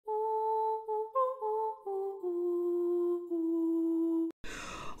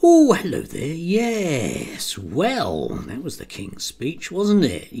Oh, hello there. Yes. Well, that was the King's speech, wasn't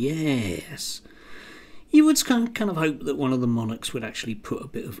it? Yes. You would kind of hope that one of the monarchs would actually put a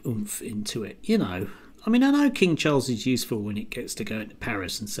bit of oomph into it, you know. I mean, I know King Charles is useful when it gets to going to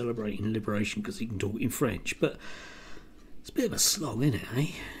Paris and celebrating liberation because he can talk in French, but it's a bit of a slog, isn't it, eh?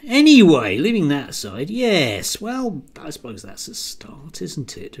 Anyway, leaving that aside, yes, well, I suppose that's a start,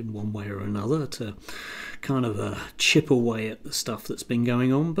 isn't it, in one way or another, to kind of chip away at the stuff that's been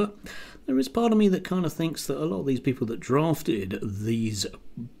going on. But there is part of me that kind of thinks that a lot of these people that drafted these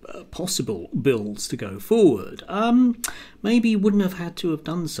possible bills to go forward maybe wouldn't have had to have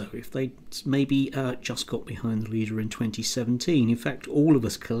done so if they maybe just got behind the leader in 2017. In fact, all of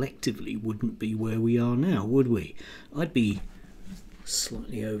us collectively wouldn't be where we are now, would we? I'd be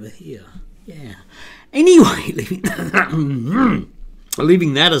slightly over here. Yeah. Anyway,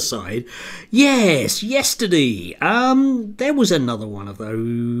 leaving that aside, yes, yesterday, there was another one of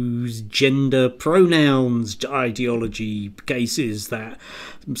those gender pronouns ideology cases that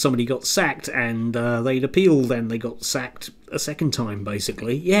somebody got sacked and they'd appealed and they got sacked a second time,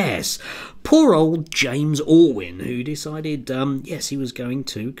 basically. Yes, poor old James Orwin, who decided, yes, he was going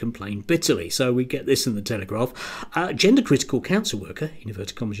to complain bitterly. So we get this in the Telegraph. Gender-critical council worker, in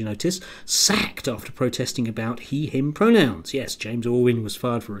inverted commas you notice, sacked after protesting about he-him pronouns. Yes, James Orwin was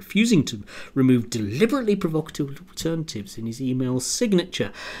fired for refusing to remove deliberately provocative alternatives in his email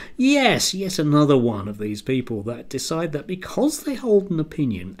signature. Yes, yet another one of these people that decide that because they hold an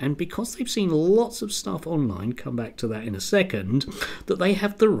opinion and because they've seen lots of stuff online, come back to that in a second, that they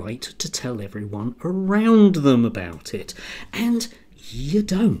have the right to tell everyone around them about it. And you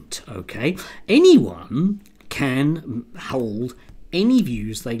don't, okay? Anyone can hold any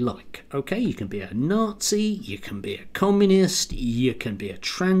views they like, okay? You can be a Nazi, you can be a communist, you can be a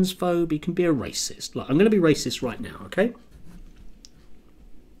transphobe, you can be a racist. Look, I'm going to be racist right now, okay?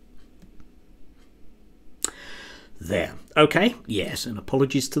 There. Okay, yes, and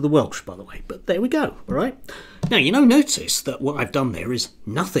apologies to the Welsh, by the way, but there we go, all right? Now, notice that what I've done there is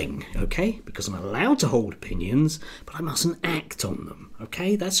nothing, okay? Because I'm allowed to hold opinions, but I mustn't act on them,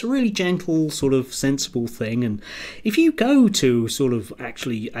 okay? That's a really gentle, sort of sensible thing, and if you go to sort of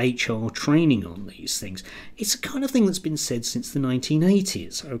actually HR training on these things, it's a kind of thing that's been said since the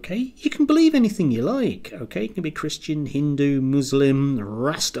 1980s, okay? You can believe anything you like, okay? You can be Christian, Hindu, Muslim,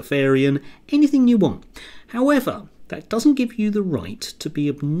 Rastafarian, anything you want. However, that doesn't give you the right to be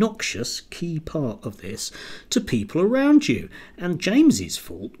obnoxious, key part of this, to people around you. And James's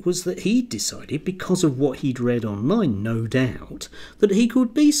fault was that he decided, because of what he'd read online, no doubt, that he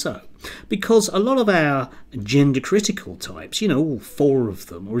could be so. Because a lot of our gender-critical types, all four of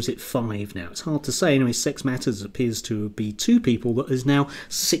them, or is it five now? It's hard to say. Anyway, Sex Matters appears to be two people, but there's now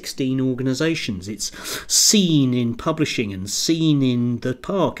 16 organisations. It's seen in publishing and seen in the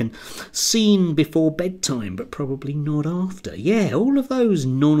park and seen before bedtime, but probably not after. Yeah, all of those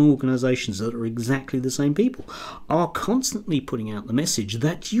non-organisations that are exactly the same people are constantly putting out the message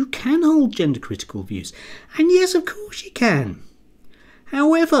that you can hold gender-critical views. And yes, of course you can.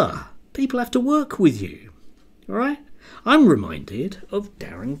 However, people have to work with you, all right? I'm reminded of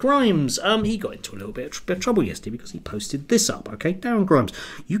Darren Grimes. He got into a little bit of trouble yesterday because he posted this up, okay? Darren Grimes,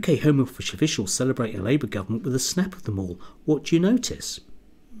 UK Home Office officials celebrate a Labour government with a snap of them all. What do you notice?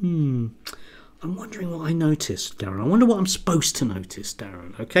 I'm wondering what I noticed, Darren. I wonder what I'm supposed to notice,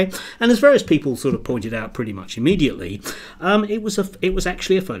 Darren, okay? And as various people sort of pointed out pretty much immediately, it was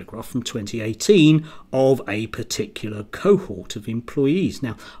actually a photograph from 2018 of a particular cohort of employees.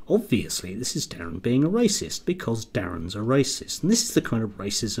 Now, obviously, this is Darren being a racist because Darren's a racist. And this is the kind of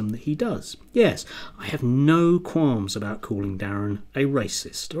racism that he does. Yes, I have no qualms about calling Darren a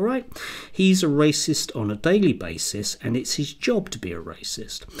racist, all right? He's a racist on a daily basis, and it's his job to be a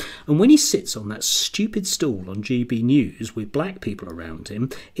racist. And when he sits on that stupid stool on GB News with black people around him,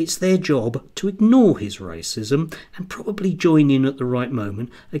 it's their job to ignore his racism and probably join in at the right moment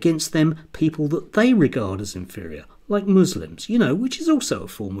against them people that they regard as inferior, like Muslims, which is also a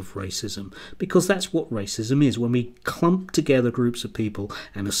form of racism, because that's what racism is, when we clump together groups of people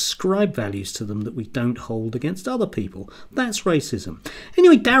and ascribe values to them that we don't hold against other people. That's racism.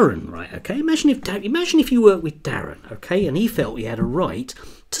 Anyway, Darren, right, okay, imagine if you worked with Darren, okay, and he felt he had a right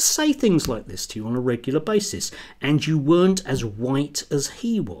to say things like this to you on a regular basis, and you weren't as white as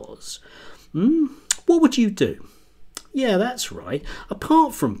he was. What would you do? Yeah, that's right.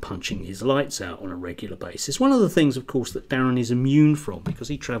 Apart from punching his lights out on a regular basis, one of the things, of course, that Darren is immune from, because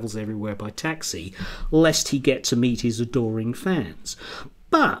he travels everywhere by taxi, lest he get to meet his adoring fans.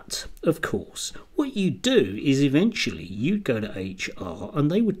 But, of course, what you do is eventually you'd go to HR and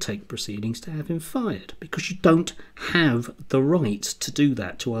they would take proceedings to have him fired, because you don't have the right to do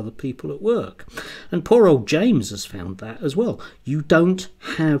that to other people at work. And poor old James has found that as well. You don't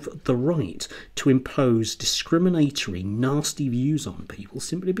have the right to impose discriminatory, nasty views on people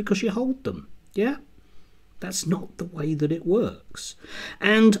simply because you hold them. Yeah? That's not the way that it works.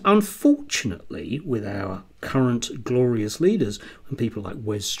 And unfortunately, with our current glorious leaders, and people like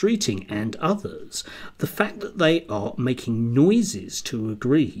Wes Streeting and others, the fact that they are making noises to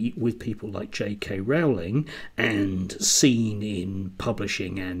agree with people like J.K. Rowling and seen in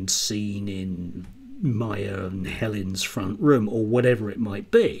publishing and seen in Maya and Helen's front room or whatever it might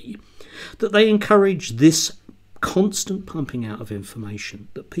be, that they encourage this constant pumping out of information,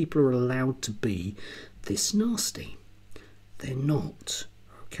 that people are allowed to be this nasty. They're not.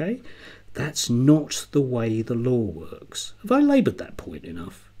 Okay? That's not the way the law works. Have I laboured that point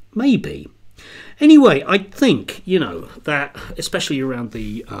enough? Maybe. Anyway, I think, that especially around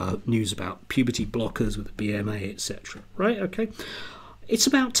the news about puberty blockers with the BMA, etc. Right? Okay? It's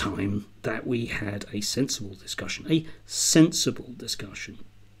about time that we had a sensible discussion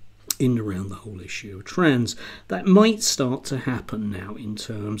in and around the whole issue of trans that might start to happen now in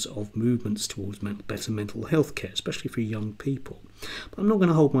terms of movements towards better mental health care, especially for young people. But I'm not going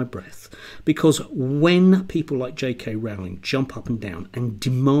to hold my breath, because when people like J.K. Rowling jump up and down and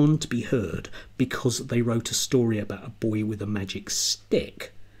demand to be heard because they wrote a story about a boy with a magic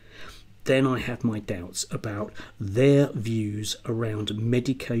stick, then I have my doubts about their views around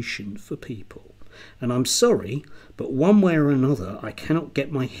medication for people. And I'm sorry, but one way or another, I cannot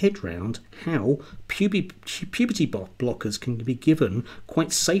get my head round how puberty blockers can be given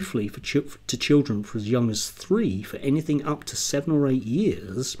quite safely to children for as young as 3 for anything up to 7 or 8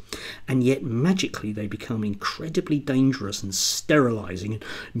 years, and yet magically they become incredibly dangerous and sterilising and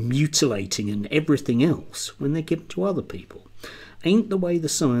mutilating and everything else when they're given to other people. Ain't the way the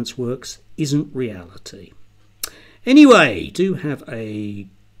science works, isn't reality. Anyway, do have a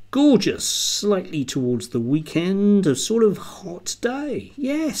gorgeous, slightly towards the weekend, a sort of hot day.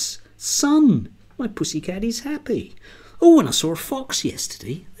 Yes, sun. My pussycat is happy. Oh, and I saw a fox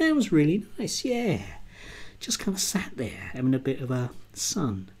yesterday. That was really nice, yeah. Just kind of sat there having a bit of a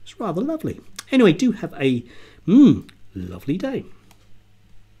sun. It's rather lovely. Anyway, do have a lovely day.